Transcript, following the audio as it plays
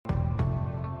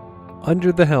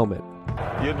Under the Helmet.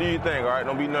 You do your thing, all right?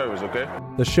 Don't be nervous, okay?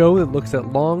 The show that looks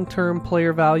at long-term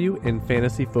player value in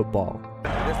fantasy football.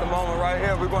 It's the moment right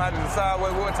here. We're going to have to decide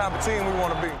what type of team we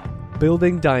want to be.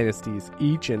 Building dynasties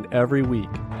each and every week.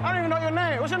 I don't even know your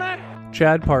name. What's your name?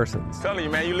 Chad Parsons. Telling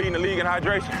you, man, you leading the league in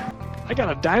hydration. I got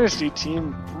a dynasty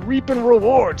team reaping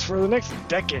rewards for the next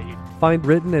decade. Find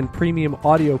written and premium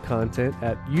audio content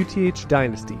at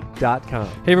uthdynasty.com.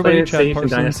 Hey everybody, Chad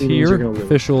Parsons here,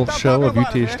 official show of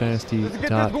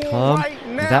uthdynasty.com.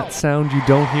 That sound you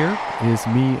don't hear is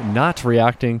me not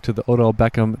reacting to the Odell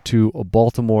Beckham to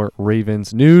Baltimore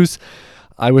Ravens news.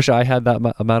 I wish I had that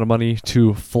amount of money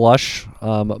to flush,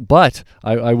 but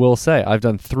I will say I've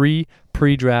done 3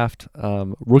 pre-draft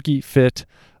rookie fit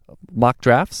mock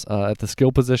drafts at the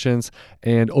skill positions,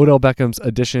 and Odell Beckham's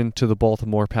addition to the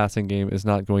Baltimore passing game is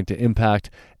not going to impact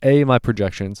my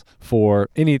projections for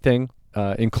anything,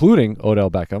 including Odell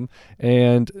Beckham,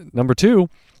 and number 2,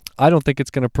 I don't think it's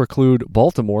going to preclude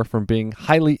Baltimore from being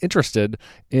highly interested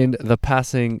in the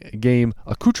passing game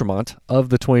accoutrement of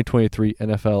the 2023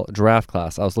 NFL draft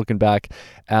class. I was looking back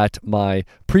at my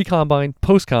pre-combine,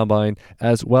 post-combine,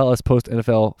 as well as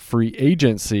post-NFL free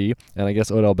agency, and I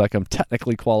guess Odell Beckham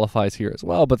technically qualifies here as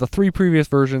well, but the 3 previous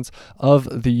versions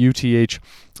of the UTH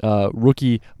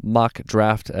rookie mock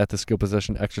draft at the skill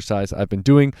position exercise I've been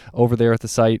doing over there at the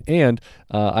site, and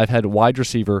I've had wide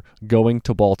receiver going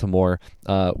to Baltimore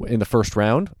in the first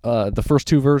round, the first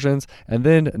 2 versions, and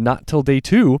then not till day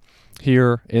 2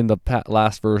 here in the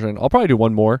last version. I'll probably do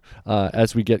one more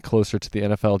as we get closer to the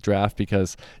NFL draft,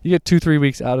 because you get 2-3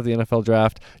 weeks out of the NFL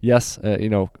draft. Yes,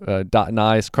 dotting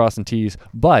I's, crossing T's,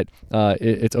 but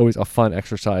it's always a fun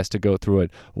exercise to go through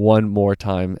it one more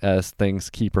time as things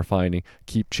keep refining,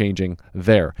 keep changing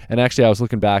there. And actually, I was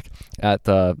looking back at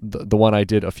the one I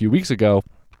did a few weeks ago,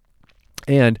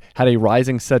 and had a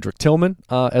rising Cedric Tillman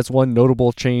as one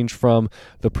notable change from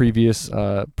the previous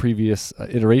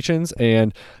iterations,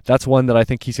 and that's one that I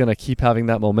think he's going to keep having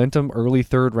that momentum. Early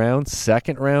 3rd round,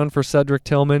 2nd round for Cedric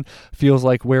Tillman feels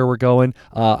like where we're going.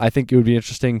 I think it would be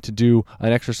interesting to do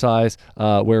an exercise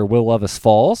where Will Levis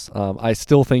falls. I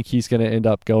still think he's going to end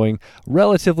up going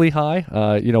relatively high,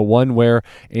 one where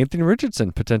Anthony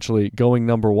Richardson potentially going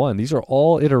number 1. These are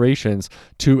all iterations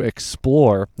to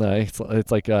explore.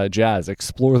 It's like jazz.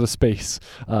 Explore the space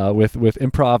with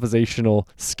improvisational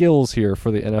skills here for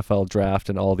the NFL draft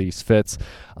and all these fits.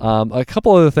 A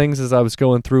couple other things as I was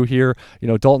going through here,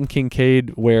 Dalton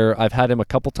Kincaid, where I've had him a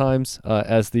couple times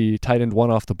as the tight end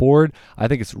 1 off the board. I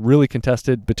think it's really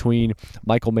contested between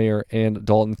Michael Mayer and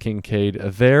Dalton Kincaid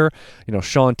there.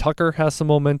 Sean Tucker has some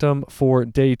momentum for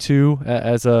day 2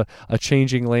 as a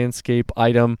changing landscape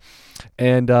item.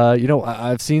 And,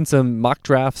 I've seen some mock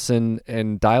drafts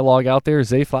and dialogue out there.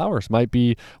 Zay Flowers might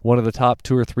be one of the top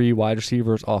 2 or 3 wide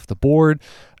receivers off the board.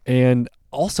 And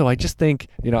also, I just think,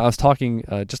 I was talking,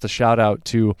 just a shout out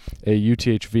to a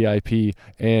UTH VIP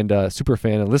and super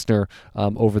fan and listener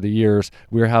over the years.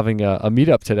 We were having a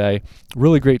meetup today,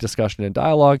 really great discussion and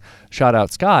dialogue. Shout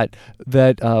out Scott,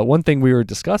 that one thing we were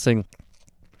discussing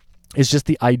is just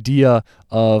the idea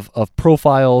of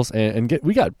profiles, and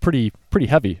we got pretty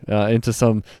heavy into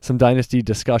some dynasty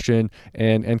discussion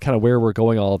and kind of where we're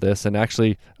going all of this. And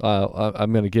actually,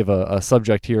 I'm going to give a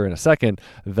subject here in a second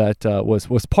that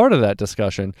was part of that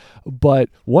discussion. But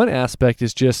one aspect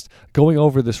is just going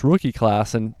over this rookie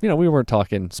class, and we weren't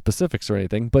talking specifics or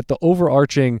anything, but the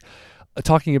overarching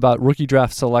talking about rookie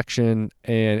draft selection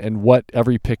and what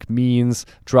every pick means,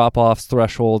 drop-offs,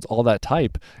 thresholds, all that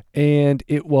type. And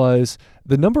it was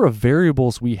the number of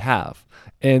variables we have.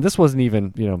 And this wasn't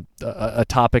even, a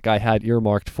topic I had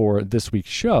earmarked for this week's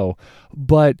show,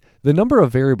 but the number of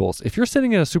variables. If you're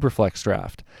sitting in a superflex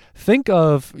draft, think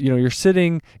of, you're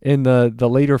sitting in the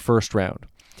later first round.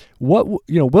 What,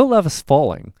 Will Levis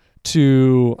falling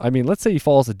to, let's say he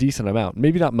falls a decent amount,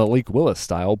 maybe not Malik Willis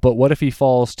style, but what if he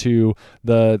falls to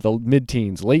the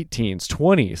mid-teens, late teens,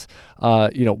 20s?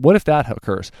 What if that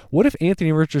occurs? What if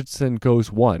Anthony Richardson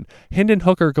goes 1? Hendon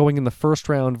Hooker going in the first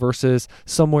round versus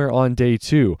somewhere on day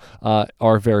 2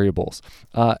 are variables.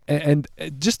 And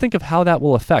just think of how that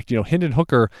will affect. Hendon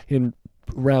Hooker in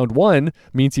round 1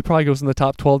 means he probably goes in the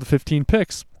top 12 to 15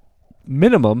 picks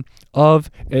minimum of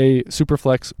a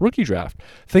superflex rookie draft.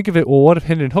 Think of it, well, what if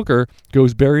Hendon Hooker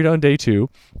goes buried on day 2,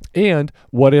 and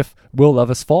what if Will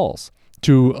Levis falls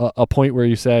to a point where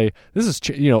you say, this is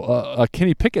a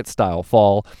Kenny Pickett style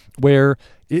fall where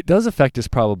it does affect his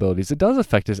probabilities, it does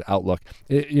affect his outlook.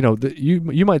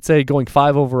 You might say going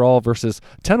 5 overall versus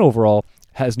 10 overall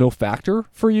has no factor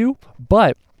for you,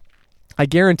 but I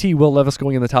guarantee Will Levis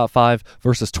going in the top 5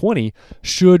 versus 20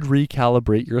 should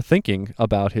recalibrate your thinking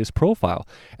about his profile.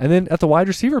 And then at the wide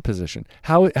receiver position,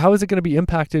 how is it going to be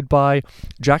impacted by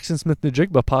Jackson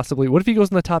Smith-Njigba possibly? What if he goes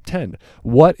in the top 10?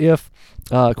 What if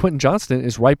Quentin Johnston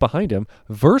is right behind him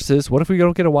versus what if we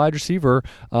don't get a wide receiver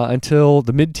until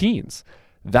the mid-teens?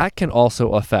 That can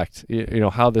also affect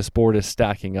how this board is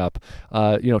stacking up.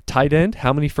 Tight end,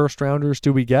 how many first-rounders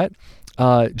do we get?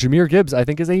 Jahmyr Gibbs, I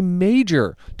think, is a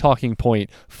major talking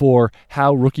point for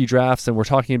how rookie drafts, and we're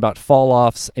talking about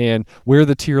fall-offs and where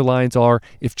the tier lines are.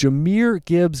 If Jahmyr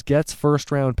Gibbs gets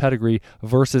first-round pedigree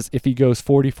versus if he goes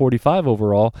 40-45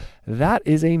 overall, that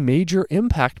is a major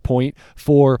impact point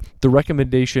for the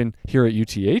recommendation here at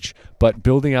UTH, but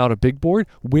building out a big board,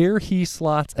 where he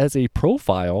slots as a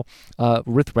profile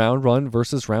with round 1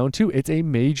 versus round 2, it's a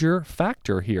major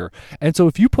factor here. And so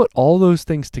if you put all those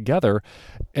things together,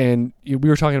 and we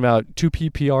were talking about 2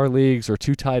 PPR leagues or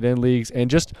 2 tight end leagues, and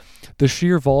just the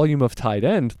sheer volume of tight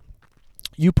end,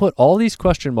 you put all these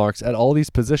question marks at all these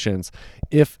positions.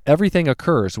 If everything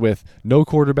occurs with no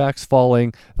quarterbacks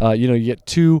falling, you get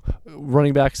 2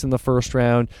 running backs in the first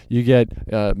round, you get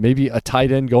maybe a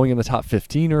tight end going in the top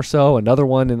 15 or so, another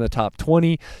one in the top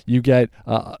 20, you get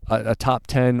a top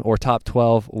 10 or top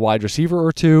 12 wide receiver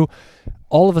or 2.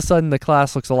 All of a sudden, the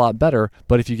class looks a lot better.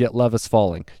 But if you get Levis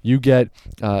falling, you get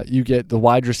the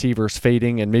wide receivers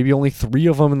fading, and maybe only 3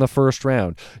 of them in the first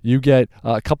round. You get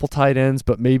a couple tight ends,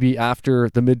 but maybe after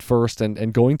the mid first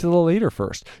and going to the later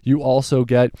first. You also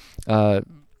get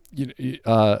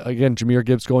again, Jahmyr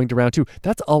Gibbs going to round 2.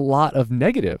 That's a lot of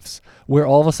negatives where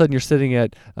all of a sudden you're sitting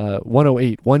at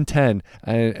 108, 110,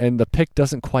 and the pick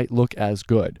doesn't quite look as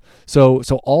good. So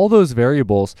all those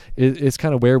variables is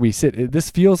kind of where we sit.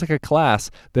 This feels like a class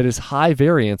that is high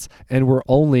variance, and we're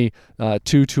only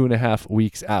 2.5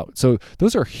 weeks out. So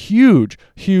those are huge,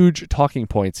 huge talking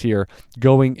points here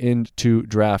going into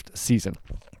draft season.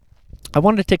 I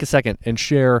wanted to take a second and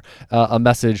share a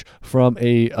message from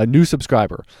a new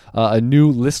subscriber, a new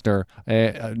listener,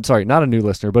 not a new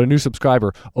listener, but a new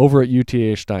subscriber over at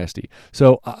UTH Dynasty.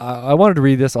 So I wanted to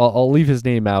read this. I'll leave his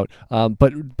name out,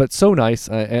 but so nice,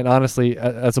 and honestly,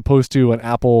 as opposed to an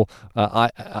Apple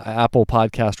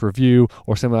podcast review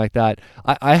or something like that,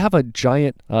 I have a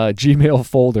giant Gmail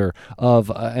folder of,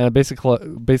 and I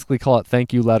basically call it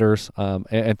thank you letters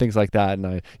and things like that. And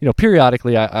I,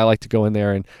 periodically I like to go in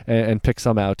there and pick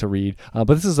some out to read. But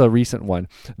this is a recent one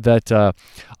that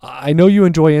I know you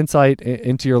enjoy insight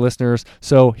into your listeners.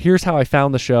 So here's how I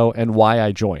found the show and why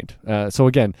I joined. So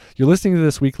again, you're listening to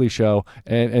this weekly show,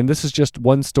 and this is just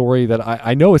one story that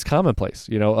I know is commonplace,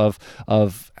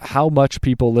 of how much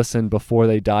people listen before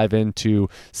they dive into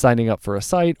signing up for a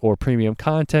site or premium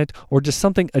content or just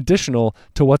something additional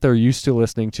to what they're used to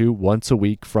listening to once a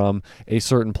week from a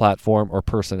certain platform or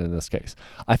person in this case.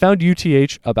 I found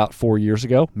UTH about 4 years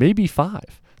ago, maybe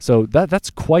 5. So that's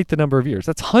quite the number of years.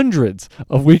 That's hundreds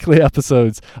of weekly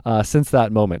episodes since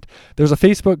that moment. There's a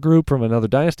Facebook group from another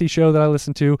Dynasty show that I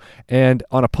listen to, and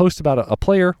on a post about a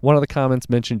player, one of the comments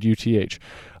mentioned UTH.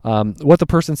 What the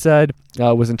person said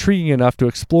was intriguing enough to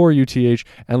explore UTH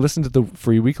and listen to the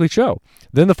free weekly show,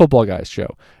 then the Football Guys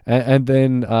show, and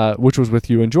then which was with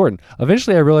you and Jordan.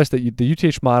 Eventually, I realized that the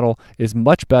UTH model is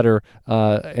much better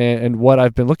and what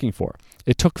I've been looking for.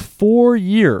 It took 4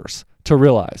 years to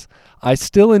realize. I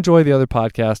still enjoy the other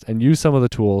podcast and use some of the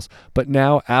tools, but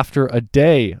now after a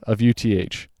day of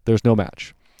UTH, there's no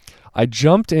match. I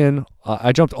jumped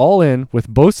all in with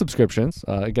both subscriptions.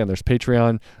 Again, there's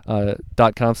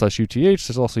patreon.com/UTH.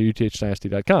 There's also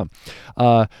uthdynasty.com.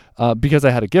 Because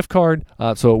I had a gift card,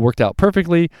 so it worked out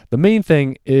perfectly. The main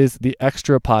thing is the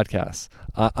extra podcasts.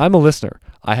 I'm a listener.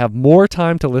 I have more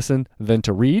time to listen than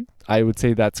to read. I would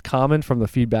say that's common from the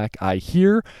feedback I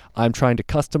hear. I'm trying to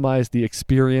customize the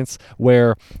experience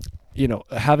where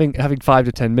having 5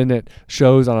 to 10 minute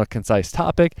shows on a concise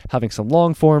topic, having some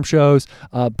long form shows,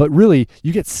 but really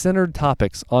you get centered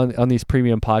topics on these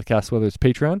premium podcasts, whether it's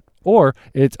Patreon or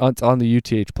it's on the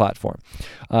UTH platform.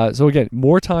 So again,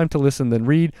 more time to listen than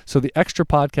read. So the extra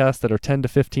podcasts that are 10 to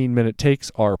 15 minute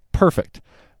takes are perfect.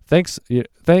 Thanks,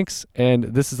 and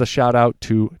this is a shout out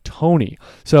to Tony.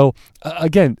 So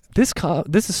again, this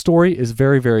story is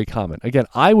very, very common. Again,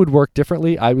 I would work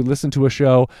differently. I would listen to a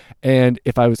show, and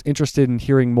if I was interested in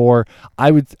hearing more,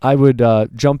 I would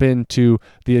jump into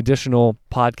the additional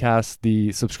podcasts,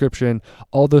 the subscription,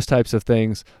 all those types of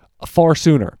things far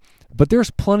sooner. But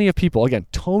there's plenty of people. Again,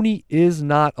 Tony is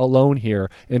not alone here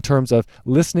in terms of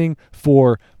listening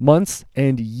for months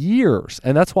and years.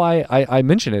 And that's why I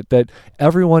mention it, that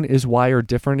everyone is wired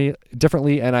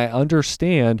differently. And I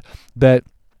understand that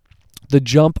the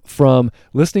jump from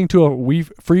listening to a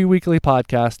free weekly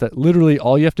podcast that literally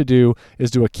all you have to do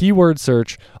is do a keyword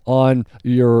search on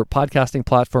your podcasting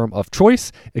platform of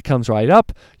choice. It comes right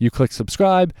up. You click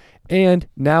subscribe, and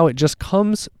now it just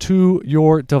comes to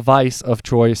your device of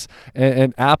choice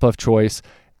and app of choice.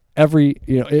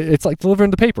 It's like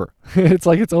delivering the paper. It's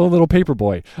like its own little paper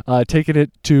boy, taking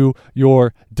it to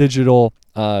your digital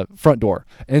front door.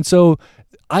 And so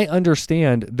I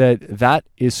understand that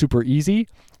is super easy.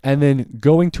 And then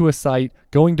going to a site,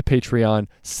 going to Patreon,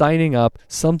 signing up,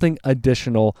 something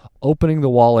additional, opening the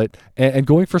wallet, and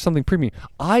going for something premium.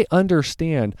 I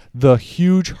understand the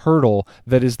huge hurdle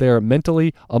that is there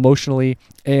mentally, emotionally,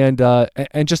 and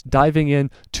just diving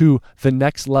in to the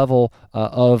next level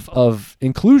of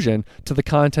inclusion to the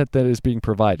content that is being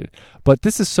provided. But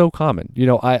this is so common.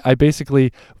 I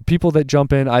basically, people that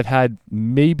jump in, I've had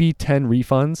maybe 10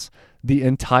 refunds the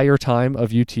entire time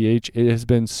of UTH. It has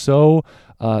been so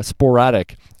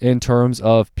sporadic in terms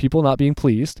of people not being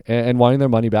pleased and wanting their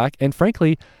money back. And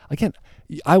frankly, again,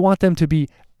 I want them to be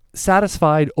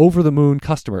satisfied, over the moon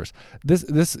customers.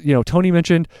 This Tony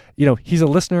mentioned, he's a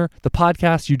listener. The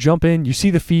podcast, you jump in, you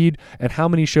see the feed and how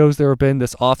many shows there have been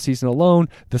this off season alone,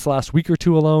 this last week or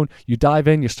two alone. You dive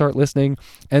in, you start listening,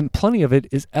 and plenty of it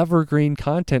is evergreen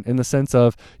content in the sense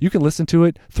of you can listen to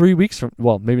it 3 weeks from,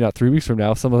 well, maybe not 3 weeks from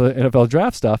now, some of the NFL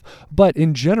draft stuff, but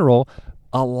in general,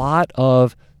 a lot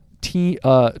of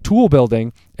tool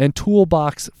building and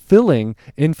toolbox filling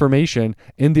information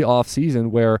in the off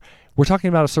season where we're talking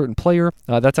about a certain player.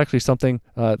 That's actually something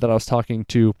that I was talking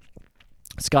to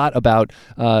Scott about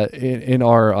in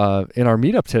our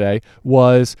meetup today,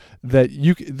 was that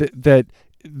that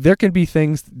there can be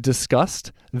things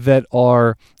discussed that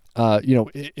are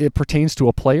it pertains to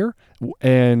a player.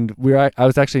 And I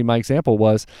was actually, my example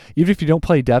was, even if you don't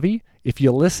play Devy, if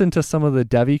you listen to some of the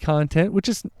Devy content, which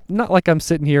is not like I'm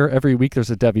sitting here every week,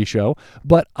 there's a Devy show,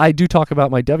 but I do talk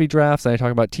about my Devy drafts, and I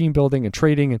talk about team building and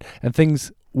trading and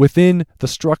things within the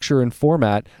structure and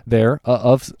format there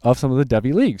of some of the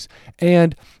Devy leagues.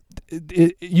 And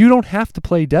you don't have to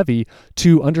play Devy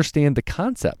to understand the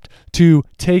concept, to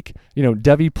take,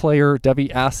 Devy player, Devy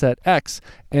asset X,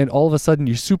 and all of a sudden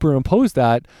you superimpose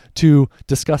that to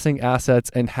discussing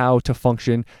assets and how to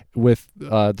function with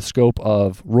the scope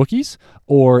of rookies,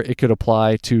 or it could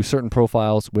apply to certain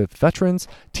profiles with veterans,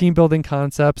 team building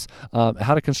concepts,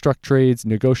 how to construct trades,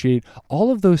 negotiate,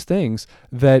 all of those things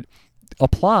that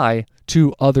apply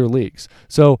to other leagues.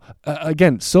 So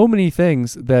again, so many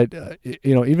things that,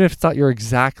 even if it's not your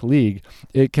exact league,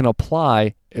 it can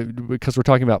apply because we're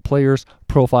talking about players,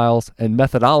 profiles, and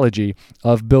methodology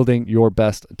of building your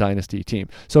best dynasty team.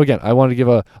 So again, I want to give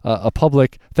a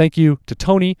public thank you to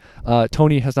Tony.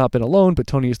 Tony has not been alone, but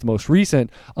Tony is the most recent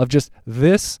of just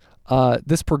this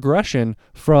progression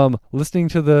from listening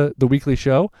to the weekly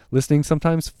show, listening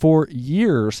sometimes for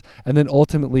years, and then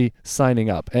ultimately signing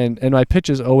up. And my pitch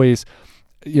is always,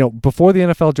 before the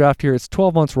NFL draft here, it's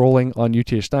 12 months rolling on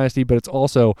UTH Dynasty, but it's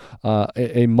also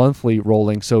a monthly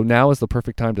rolling. So now is the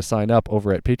perfect time to sign up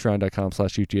over at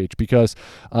patreon.com/UTH because,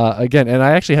 again, and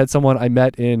I actually had someone I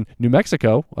met in New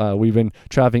Mexico. We've been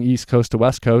traveling East Coast to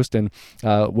West Coast, and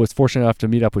was fortunate enough to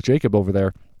meet up with Jacob over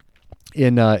there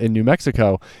in New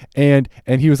Mexico, and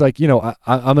he was like, I'm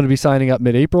going to be signing up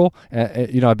mid-April.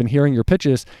 I've been hearing your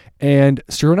pitches, and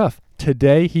sure enough,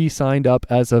 today he signed up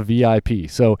as a VIP.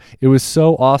 So it was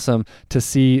so awesome to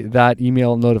see that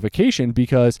email notification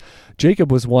because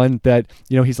Jacob was one that,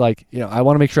 he's like, I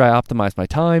want to make sure I optimize my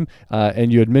time.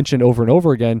 And you had mentioned over and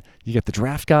over again, you get the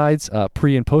draft guides,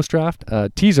 pre and post draft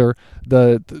teaser.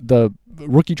 The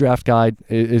rookie draft guide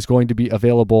is going to be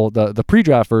available, the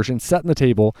pre-draft version, set in the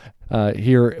table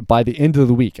here by the end of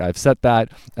the week. I've set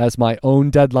that as my own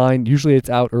deadline. Usually it's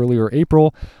out earlier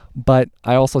April, but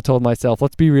I also told myself,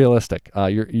 let's be realistic.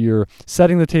 You're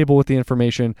setting the table with the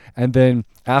information, and then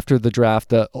after the draft,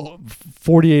 the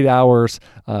 48 hours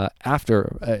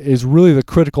after is really the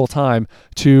critical time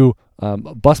to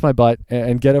bust my butt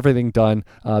and get everything done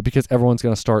because everyone's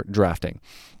going to start drafting.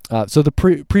 So the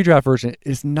pre-draft version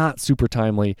is not super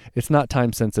timely. It's not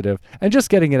time sensitive, and just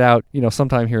getting it out,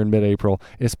 sometime here in mid-April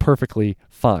is perfectly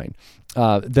fine.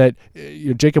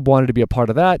 Jacob wanted to be a part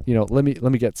of that. Let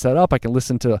me get set up. I can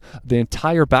listen to the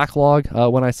entire backlog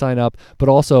when I sign up, but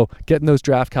also getting those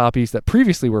draft copies that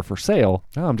previously were for sale.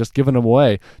 Now I'm just giving them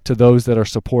away to those that are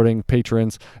supporting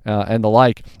patrons and the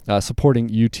like, supporting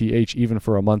UTH even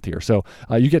for a month here. So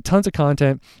you get tons of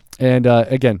content. And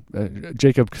again,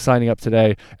 Jacob signing up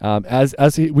today,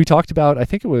 as we talked about, I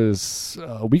think it was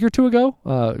a week or two ago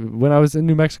when I was in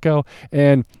New Mexico,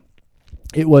 and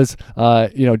it was,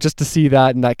 just to see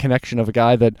that and that connection of a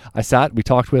guy that we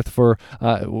talked with for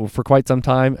quite some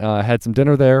time, had some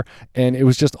dinner there, and it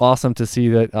was just awesome to see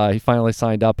that he finally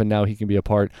signed up, and now he can be a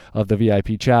part of the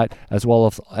VIP chat as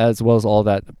well as all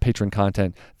that patron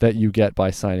content that you get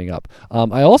by signing up.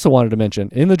 I also wanted to mention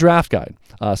in the draft guide.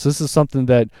 So this is something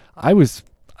that I was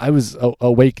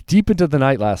awake deep into the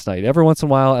night last night. Every once in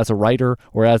a while, as a writer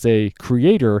or as a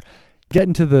creator, get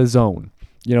into the zone.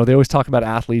 They always talk about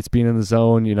athletes being in the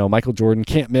zone. Michael Jordan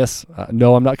can't miss.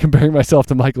 No, I'm not comparing myself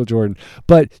to Michael Jordan,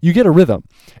 but you get a rhythm.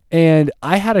 And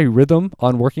I had a rhythm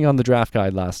on working on the draft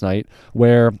guide last night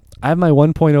where I have my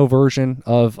 1.0 version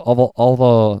of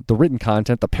all the written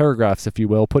content, the paragraphs, if you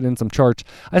will, put in some charts.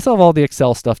 I still have all the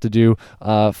Excel stuff to do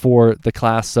for the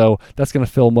class, so that's going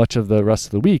to fill much of the rest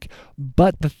of the week.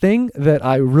 But the thing that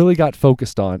I really got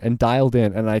focused on and dialed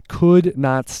in, and I could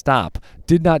not stop,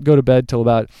 did not go to bed till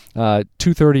about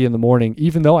 2:30 in the morning,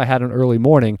 even though I had an early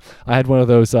morning. I had one of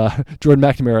those Jordan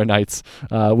McNamara nights,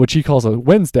 which he calls a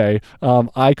Wednesday.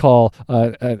 I call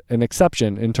an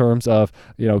exception in terms of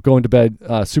going to bed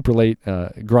super late,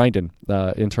 grinding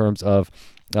in terms of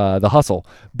the hustle.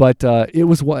 But it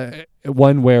was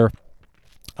one where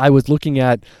I was looking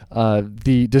at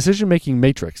the decision-making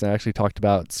matrix, and I actually talked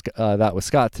about that with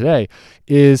Scott today,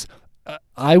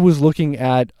 I was looking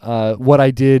at what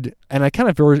I did, and I kind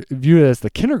of view it as the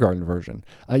kindergarten version.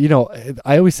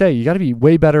 I always say you got to be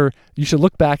way better. You should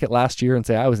look back at last year and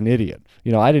say, I was an idiot.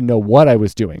 I didn't know what I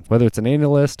was doing, whether it's an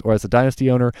analyst or as a dynasty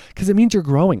owner, because it means you're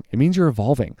growing. It means you're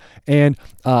evolving. And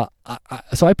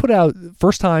so I put out,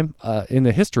 first time in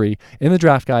the history, in the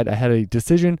draft guide, I had a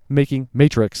decision-making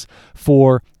matrix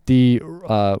for the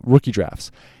rookie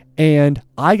drafts. And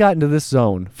I got into this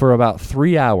zone for about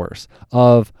 3 hours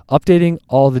of updating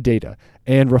all the data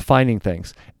and refining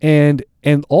things, and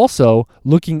also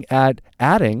looking at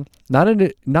adding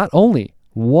not only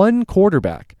one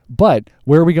quarterback, but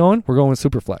where are we going? We're going with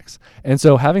Superflex. And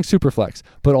so having Superflex,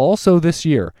 but also this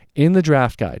year in the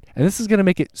draft guide, and this is going to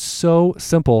make it so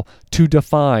simple to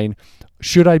define.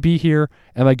 Should I be here?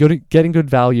 Am I getting good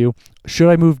value? Should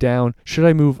I move down? Should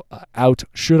I move out?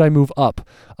 Should I move up?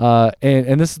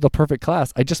 And this is the perfect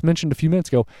class. I just mentioned a few minutes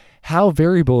ago how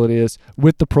variable it is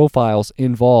with the profiles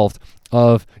involved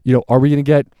of, are we going to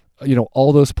get,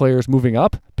 all those players moving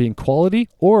up, being quality,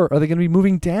 or are they going to be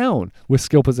moving down with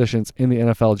skill positions in the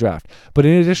NFL draft? But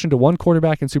in addition to one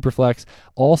quarterback in Superflex,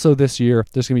 also this year,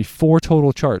 there's going to be 4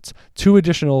 total charts. 2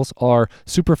 additionals are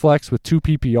Superflex with 2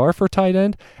 PPR for tight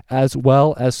end, as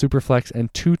well as Superflex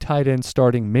and 2 tight ends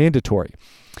starting mandatory.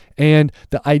 And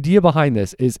the idea behind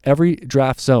this is every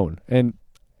draft zone, and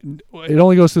it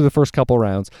only goes through the first couple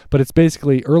rounds, but it's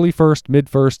basically early first, mid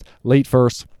first, late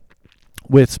first,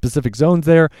 with specific zones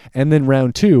there. And then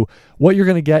round 2, what you're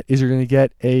going to get is you're going to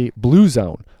get a blue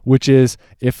zone, which is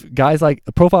if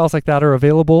profiles like that are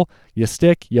available, you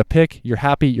stick, you pick, you're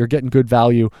happy, you're getting good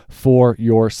value for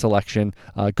your selection,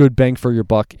 good bang for your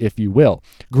buck, if you will.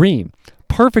 Green,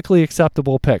 perfectly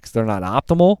acceptable picks. They're not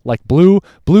optimal like blue.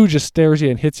 Blue just stares you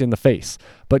and hits you in the face.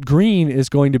 But green is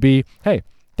going to be, hey,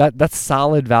 that's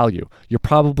solid value. You're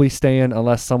probably staying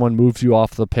unless someone moves you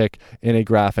off the pick in a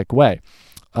graphic way.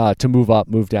 To move up,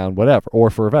 move down, whatever, or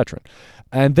for a veteran.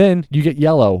 And then you get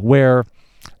yellow, where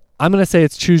I'm going to say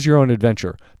it's choose your own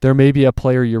adventure. There may be a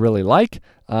player you really like.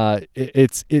 I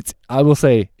will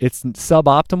say it's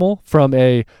suboptimal from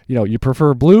you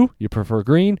prefer blue, you prefer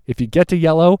green. If you get to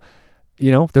yellow,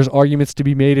 there's arguments to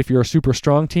be made. If you're a super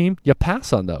strong team, you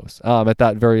pass on those at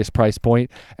that various price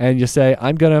point, and you say,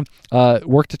 I'm going to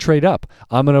work to trade up.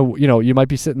 I'm going to, you might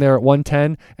be sitting there at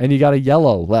 110 and you got a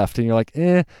yellow left and you're like,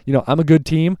 I'm a good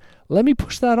team. Let me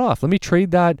push that off. Let me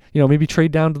trade that, maybe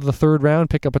trade down to the 3rd round,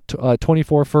 pick up a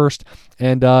 24 first,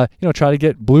 and, try to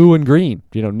get blue and green,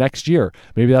 next year.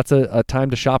 Maybe that's a time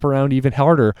to shop around even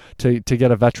harder to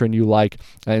get a veteran you like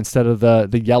instead of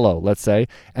the yellow, let's say.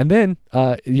 And then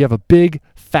you have a big,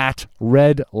 fat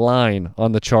red line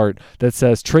on the chart that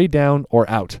says trade down or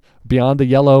out beyond the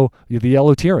yellow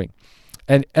tiering.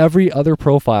 And every other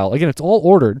profile, again, it's all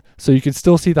ordered, so you can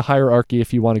still see the hierarchy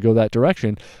if you want to go that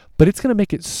direction. But it's going to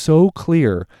make it so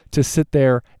clear to sit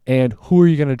there and who are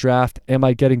you going to draft? Am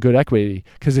I getting good equity?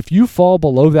 Because if you fall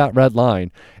below that red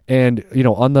line and,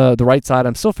 on the right side,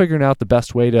 I'm still figuring out the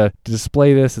best way to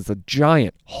display this. It's a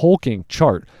giant hulking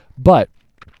chart. But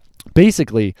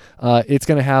basically, it's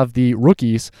going to have the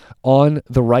rookies on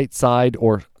the right side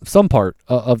or some part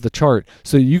of the chart,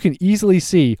 so you can easily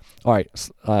see. All right,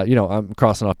 I'm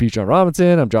crossing off Bijan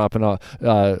Robinson. I'm dropping off.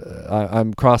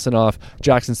 I'm crossing off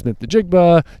Jackson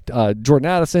Smith-Njigba, Jordan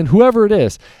Addison, whoever it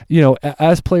is.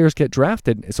 As players get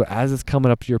drafted, so as it's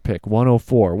coming up to your pick,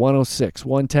 104, 106,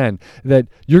 110, that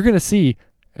you're going to see.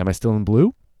 Am I still in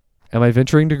blue? Am I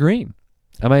venturing to green?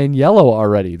 Am I in yellow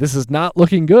already? This is not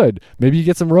looking good. Maybe you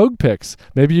get some rogue picks.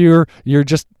 Maybe you're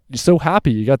just so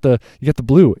happy you got the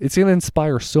blue. It's going to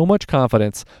inspire so much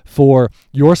confidence for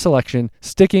your selection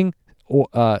sticking, or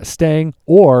staying,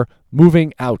 or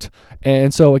moving out.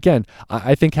 And so again,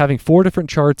 I think having 4 different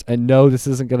charts, and no, this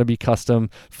isn't going to be custom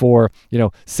for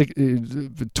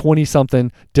 20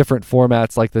 something different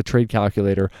formats like the trade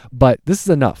calculator, but this is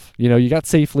enough. You got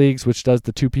safe leagues, which does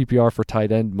the 2 PPR for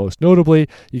tight end most notably.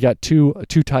 You got two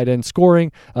tight end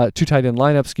scoring, 2 tight end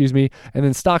lineup, and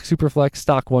then stock superflex,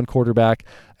 stock 1 quarterback.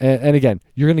 And again,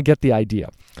 you're going to get the idea,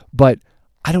 but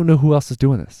I don't know who else is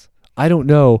doing this. I don't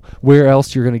know where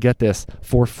else you're going to get this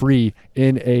for free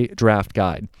in a draft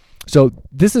guide. So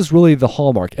this is really the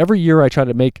hallmark. Every year I try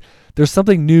to make, there's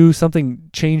something new, something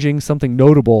changing, something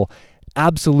notable.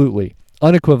 Absolutely,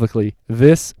 unequivocally,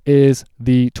 this is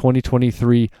the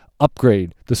 2023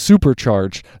 upgrade, the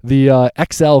supercharge, the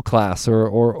XL class,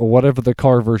 or whatever the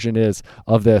car version is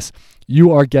of this.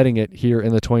 You are getting it here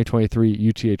in the 2023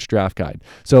 UTH draft guide.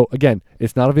 So again,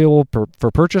 it's not available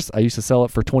for purchase. I used to sell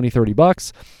it for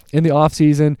 $20-$30 in the off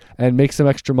season and make some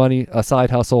extra money, a side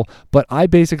hustle. But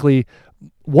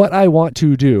what I want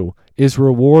to do is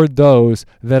reward those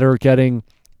that are getting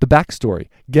the backstory,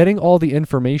 getting all the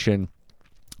information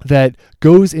that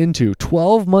goes into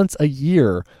 12 months a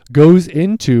year, goes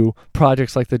into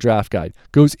projects like the draft guide,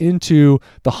 goes into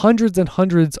the hundreds and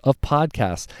hundreds of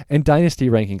podcasts and dynasty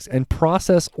rankings and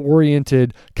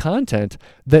process-oriented content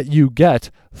that you get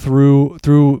through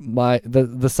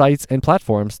the sites and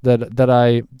platforms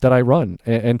that I run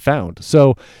and found.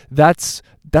 So that's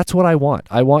what I want.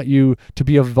 I want you to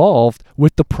be involved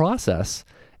with the process,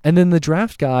 and then the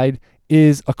draft guide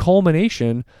is a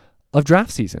culmination of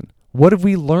draft season. What have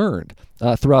we learned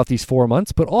throughout these 4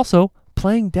 months, but also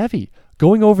playing Devy,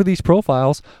 going over these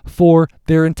profiles for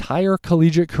their entire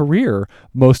collegiate career,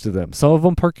 most of them. Some of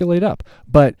them percolate up.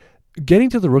 But getting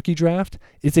to the rookie draft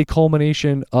is a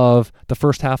culmination of the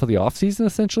first half of the offseason,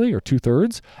 essentially, or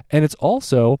 2/3. And it's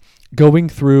also going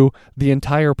through the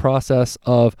entire process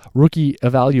of rookie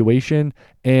evaluation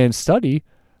and study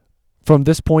from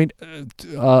this point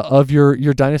of your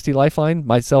dynasty lifeline,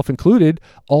 myself included,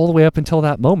 all the way up until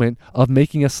that moment of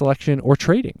making a selection or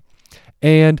trading.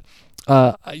 And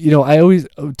I always,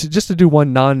 just to do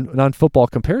one non-football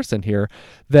comparison here,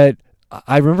 that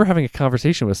I remember having a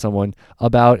conversation with someone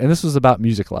about, and this was about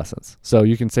music lessons. So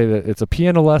you can say that it's a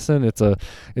piano lesson, it's a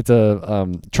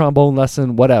trombone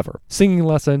lesson, whatever, singing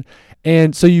lesson.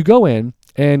 And so you go in,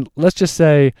 and let's just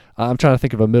say, I'm trying to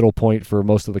think of a middle point for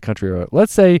most of the country.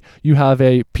 Let's say you have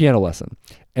a piano lesson,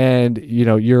 and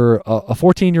you're a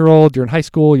 14-year-old, you're in high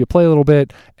school, you play a little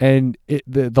bit, and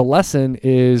the lesson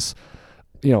is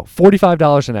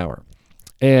 $45 an hour.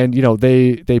 And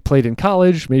they played in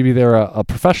college, maybe they're a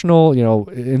professional,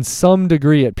 in some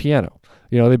degree at piano.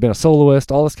 They've been a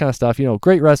soloist, all this kind of stuff.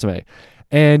 Great resume.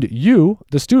 And you,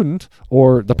 the student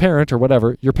or the parent or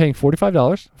whatever, you're paying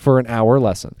 $45 for an hour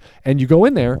lesson. And you go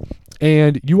in there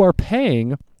and you are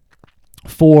paying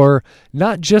for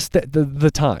not just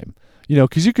the time,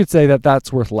 because you could say that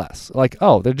that's worth less. Like,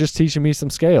 oh, they're just teaching me some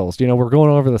scales. We're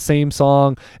going over the same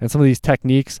song and some of these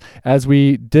techniques as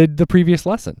we did the previous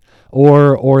lesson.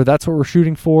 Or that's what we're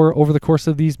shooting for over the course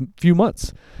of these few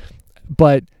months.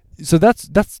 But so that's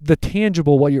the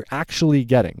tangible, what you're actually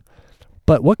getting.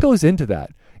 But what goes into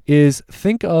that is,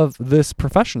 think of this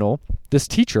professional, this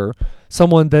teacher,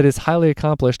 someone that is highly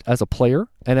accomplished as a player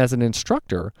and as an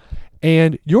instructor,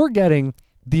 and you're getting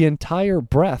the entire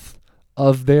breadth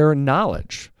of their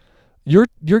knowledge. You're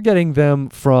getting them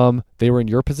from, they were in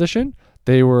your position,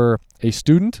 they were a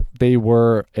student, they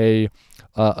were a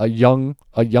young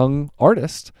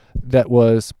artist that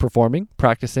was performing,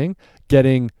 practicing,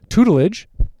 getting tutelage.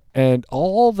 And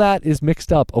all that is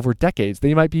mixed up over decades.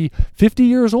 They might be 50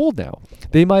 years old now.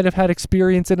 They might have had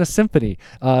experience in a symphony,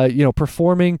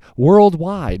 performing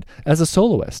worldwide as a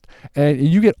soloist. And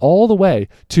you get all the way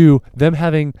to them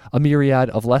having a myriad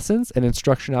of lessons and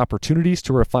instruction opportunities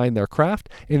to refine their craft,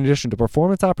 in addition to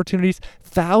performance opportunities,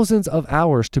 thousands of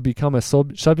hours to become a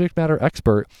subject matter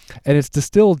expert. And it's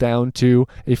distilled down to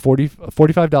a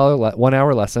 $45 1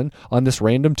 hour lesson on this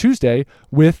random Tuesday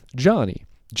with Johnny,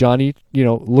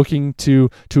 looking to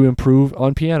improve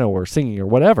on piano or singing or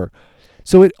whatever.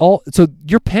 So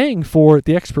you're paying for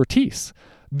the expertise,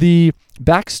 the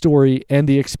backstory, and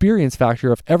the experience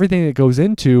factor of everything that goes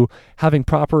into having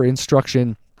proper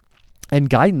instruction and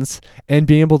guidance and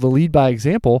being able to lead by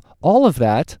example, all of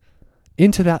that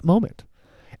into that moment.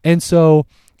 And so,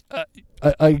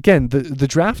 again, the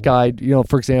draft guide,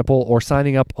 for example, or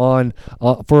signing up on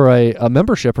for a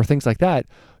membership or things like that,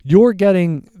 you're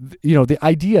getting, the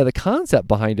idea, the concept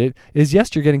behind it is,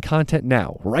 yes, you're getting content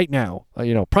now, right now,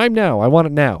 Prime now, I want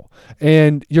it now.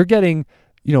 And you're getting,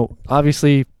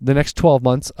 obviously the next 12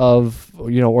 months of,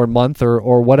 or month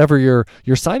or whatever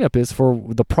your sign up is for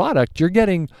the product, you're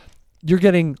getting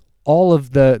all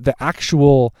of the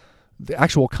actual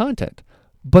content.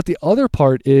 But the other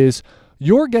part is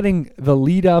you're getting the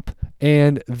lead up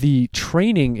and the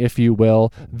training, if you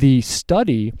will, the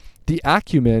study, the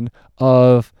acumen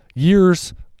of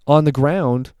years on the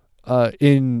ground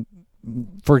in,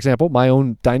 for example, my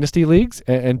own dynasty leagues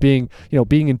and being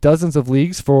in dozens of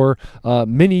leagues for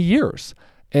many years.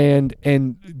 And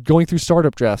going through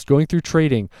startup drafts, going through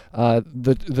trading,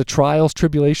 the trials,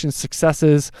 tribulations,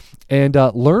 successes, and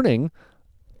learning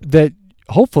that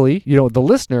hopefully, the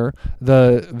listener,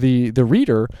 the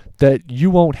reader, that you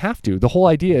won't have to. The whole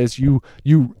idea is you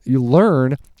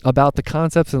learn about the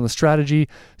concepts and the strategy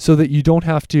so that you don't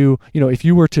have to, if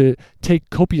you were to take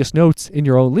copious notes in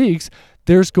your own leagues,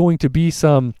 there's going to be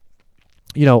some,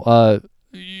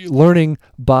 learning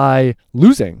by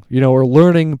losing, or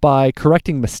learning by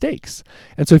correcting mistakes.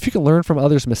 And so if you can learn from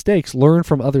others' mistakes, learn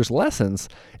from others' lessons,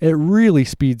 it really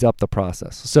speeds up the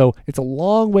process. So it's a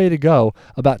long way to go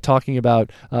about talking about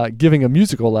giving a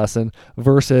musical lesson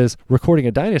versus recording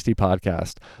a dynasty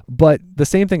podcast. But the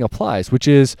same thing applies, which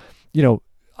is,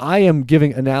 I am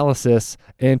giving analysis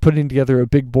and putting together a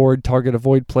big board, target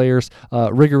avoid players,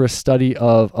 rigorous study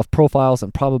of profiles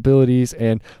and probabilities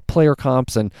and player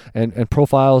comps and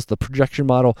profiles, the projection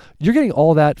model. You're getting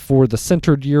all that for the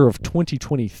centered year of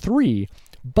 2023,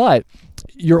 but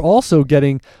you're also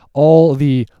getting all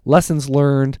the lessons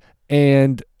learned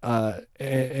and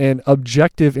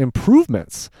objective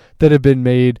improvements that have been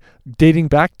made dating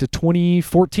back to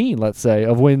 2014, let's say,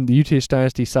 of when the UTH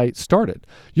Dynasty site started.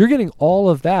 You're getting all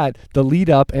of that, the lead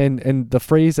up and the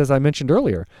phrase, as I mentioned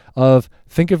earlier, of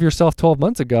think of yourself 12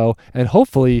 months ago, and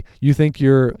hopefully you think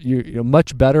you're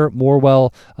much better, more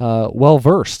well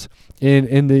versed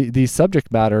in these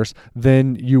subject matters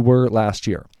than you were last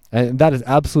year. And that is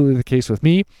absolutely the case with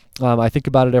me. I think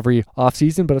about it every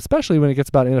offseason, but especially when it gets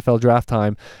about NFL draft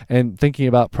time and thinking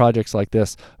about projects like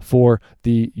this for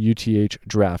the UTH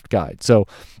draft guide. So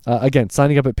again,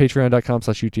 signing up at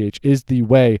patreon.com/UTH is the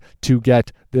way to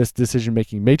get this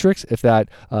decision-making matrix if that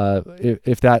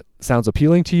sounds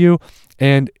appealing to you.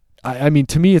 And I mean,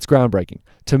 to me, it's groundbreaking.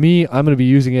 To me, I'm going to be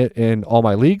using it in all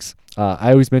my leagues.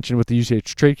 I always mention with the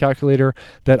UTH trade calculator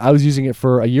that I was using it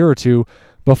for a year or two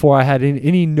before I had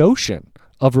any notion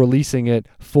of releasing it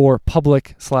for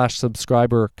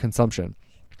public/subscriber consumption.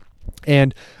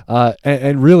 And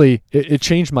really, it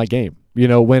changed my game.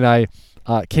 When I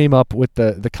came up with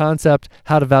the concept,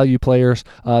 how to value players,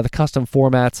 the custom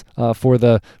formats for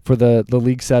the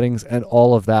league settings, and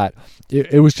all of that.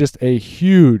 It was just a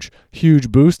huge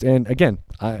boost. And again,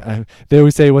 they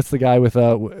always say, what's the guy with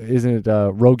isn't it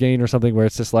Rogaine or something, where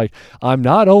it's just like, I'm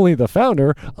not only the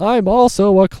founder, I'm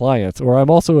also a client, or I'm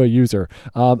also a user.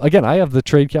 Again, I have the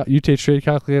UTH trade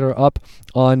calculator up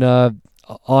on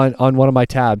one of my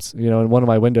tabs, in one of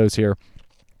my windows here,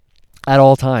 at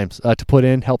all times to put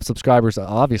in, help subscribers,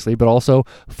 obviously, but also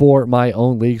for my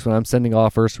own leagues when I'm sending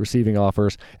offers, receiving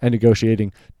offers, and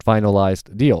negotiating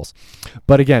finalized deals.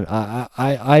 But again,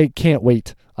 I can't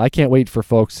wait. I can't wait for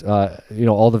folks,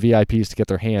 all the VIPs to get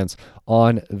their hands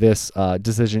on this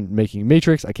decision-making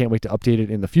matrix. I can't wait to update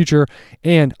it in the future.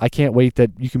 And I can't wait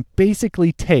that you can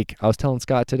basically I was telling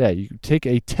Scott today, you can take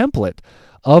a template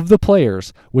of the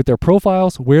players with their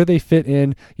profiles, where they fit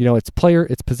in, its player,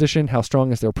 its position, how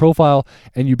strong is their profile,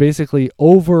 and you basically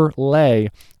overlay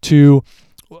to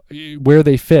where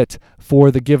they fit for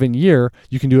the given year.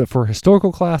 You can do it for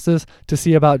historical classes to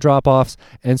see about drop-offs.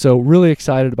 And so really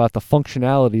excited about the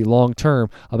functionality long-term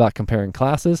about comparing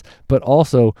classes, but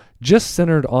also just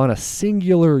centered on a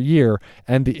singular year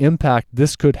and the impact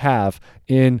this could have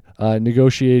in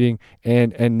negotiating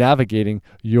and navigating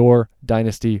your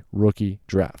dynasty rookie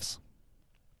drafts.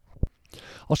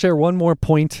 I'll share one more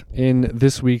point in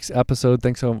this week's episode.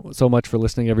 Thanks so much for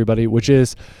listening, everybody, which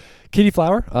is Katie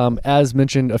Flower. As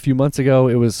mentioned a few months ago,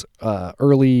 it was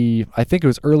early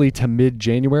to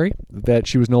mid-January that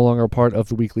she was no longer a part of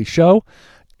the weekly show.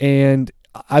 And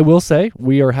I will say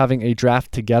we are having a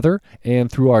draft together,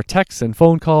 and through our texts and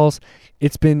phone calls,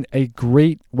 it's been a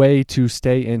great way to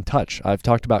stay in touch. I've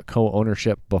talked about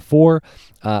co-ownership before.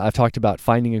 I've talked about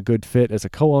finding a good fit as a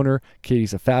co-owner.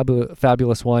 Katie's a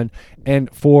fabulous one. And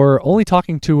for only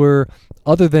talking to her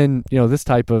other than, this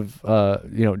type of,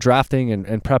 drafting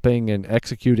and prepping and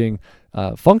executing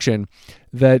function,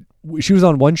 that she was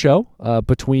on one show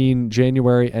between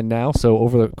January and now. So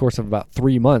over the course of about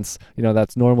 3 months,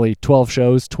 that's normally 12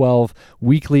 shows, 12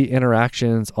 weekly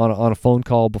interactions on a phone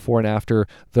call before and after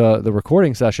the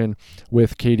recording session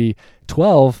with Katie,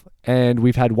 12, and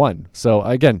we've had one. So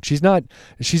again, she's not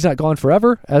gone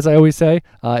forever, as I always say.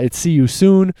 It's see you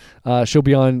soon. She'll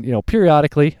be on,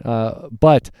 periodically,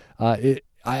 but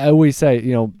I always say,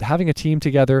 having a team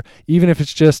together, even if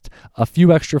it's just a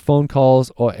few extra phone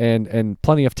calls and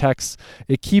plenty of texts,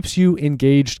 it keeps you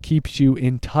engaged, keeps you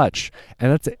in touch.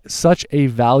 And that's such a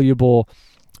valuable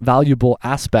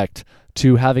aspect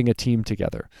to having a team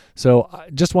together. So I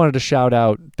just wanted to shout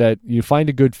out that you find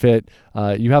a good fit.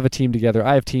 You have a team together.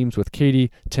 I have teams with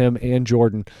Katie, Tim, and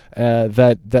Jordan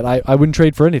that I wouldn't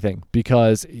trade for anything,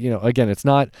 because again, it's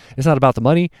not about the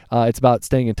money. It's about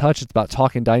staying in touch. It's about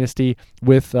talking Dynasty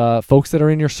with folks that are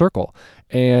in your circle.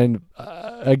 And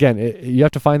again, you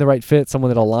have to find the right fit, someone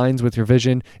that aligns with your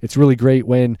vision. It's really great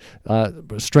when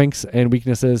strengths and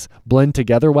weaknesses blend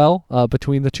together well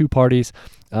between the two parties.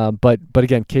 But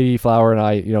again, Katie Flower and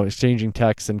I, exchanging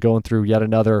texts and going through yet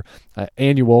another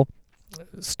annual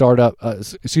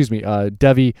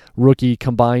Devy rookie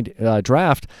combined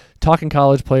draft, talking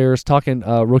college players, talking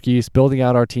rookies, building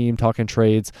out our team, talking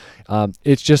trades.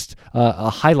 It's just a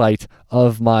highlight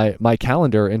of my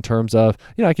calendar in terms of,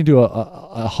 I can do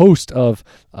a host of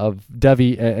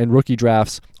Devy and rookie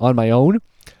drafts on my own.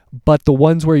 But the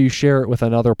ones where you share it with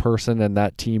another person and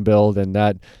that team build and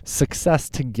that success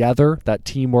together, that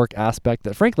teamwork aspect,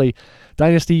 that frankly,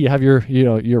 Dynasty, you have your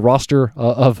roster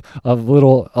of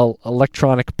little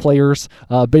electronic players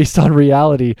based on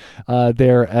reality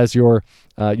there as your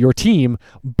team.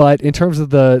 But in terms of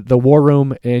the war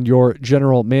room and your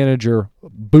general manager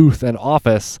booth and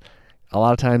office, a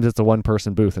lot of times it's a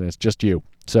one-person booth and it's just you.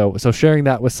 So sharing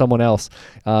that with someone else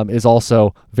is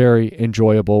also very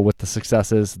enjoyable, with the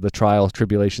successes, the trials,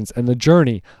 tribulations, and the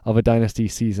journey of a Dynasty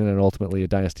season and ultimately a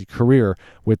Dynasty career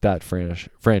with that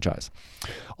franchise.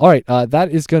 All right, that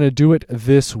is going to do it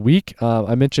this week.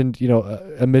 I mentioned,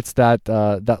 amidst that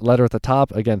letter at the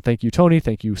top, again, thank you, Tony.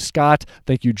 Thank you, Scott.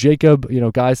 Thank you, Jacob.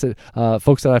 Guys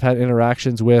folks that I've had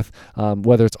interactions with,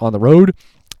 whether it's on the road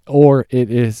or it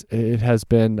has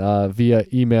been via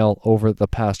email over the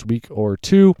past week or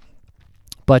two.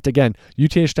 But again,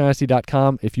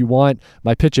 UTHdynasty.com. If you want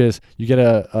my pitches, you get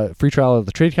a free trial of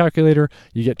the trade calculator.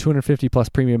 You get 250 plus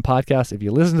premium podcasts. If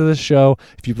you listen to this show,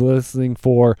 if you've been listening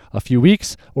for a few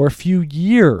weeks or a few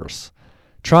years,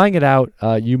 trying it out,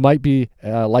 you might be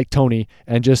like Tony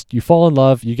and just you fall in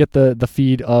love. You get the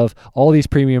feed of all these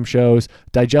premium shows,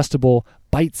 digestible,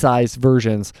 bite-sized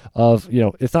versions of,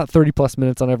 it's not 30 plus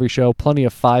minutes on every show, plenty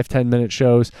of 5-10 minute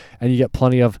shows, and you get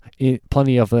plenty of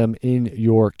them in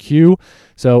your queue.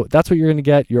 So that's what you're going to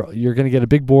get. You're going to get a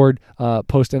big board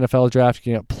post NFL draft.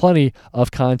 You can get plenty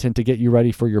of content to get you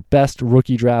ready for your best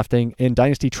rookie drafting and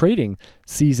dynasty trading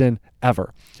season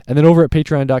ever. And then over at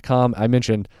patreon.com, I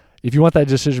mentioned, if you want that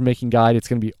decision-making guide, it's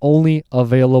going to be only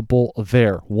available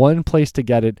there. One place to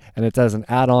get it, and it's as an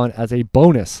add-on, as a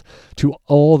bonus to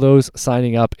all those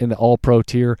signing up in the All-Pro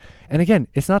tier. And again,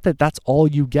 it's not that that's all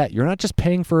you get. You're not just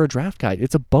paying for a draft guide.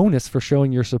 It's a bonus for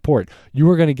showing your support. You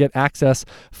are going to get access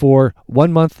for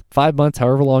 1 month, 5 months,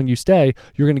 however long you stay.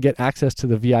 You're going to get access to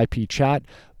the VIP chat.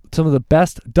 Some of the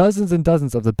best, dozens and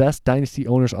dozens of the best dynasty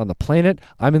owners on the planet.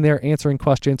 I'm in there answering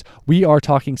questions. We are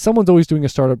talking, someone's always doing a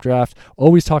startup draft,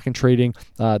 always talking trading.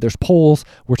 There's polls.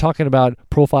 We're talking about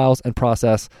profiles and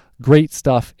process. Great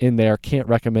stuff in there. Can't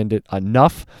recommend it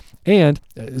enough. And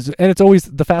it's always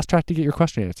the fast track to get your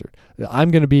question answered.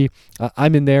 I'm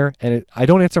in there, and I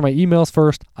don't answer my emails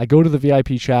first. I go to the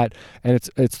VIP chat, and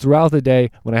it's throughout the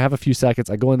day. When I have a few seconds,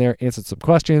 I go in there, answer some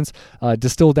questions,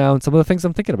 distill down some of the things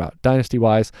I'm thinking about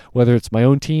dynasty-wise, whether it's my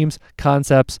own teams,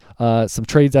 concepts, some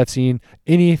trades I've seen,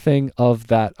 anything of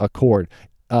that accord.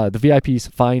 The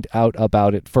VIPs find out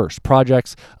about it first.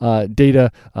 Projects,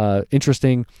 data,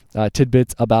 interesting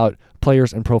tidbits about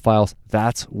players and profiles.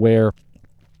 That's where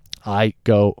I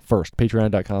go first.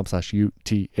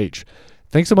 Patreon.com/UTH.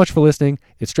 Thanks so much for listening.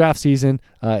 It's draft season.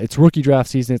 It's rookie draft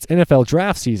season. It's NFL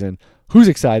draft season. Who's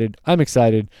excited? I'm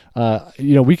excited.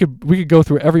 We could go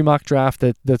through every mock draft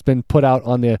that's been put out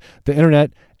on the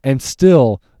internet, and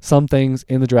still some things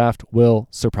in the draft will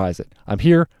surprise it. I'm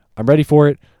here. I'm ready for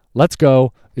it. Let's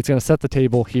go. It's going to set the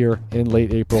table here in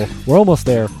late April. We're almost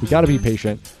there. We got to be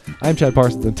patient. I'm Chad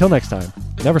Parsons. Until next time,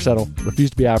 never settle, refuse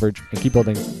to be average, and keep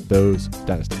building those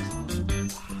dynasties.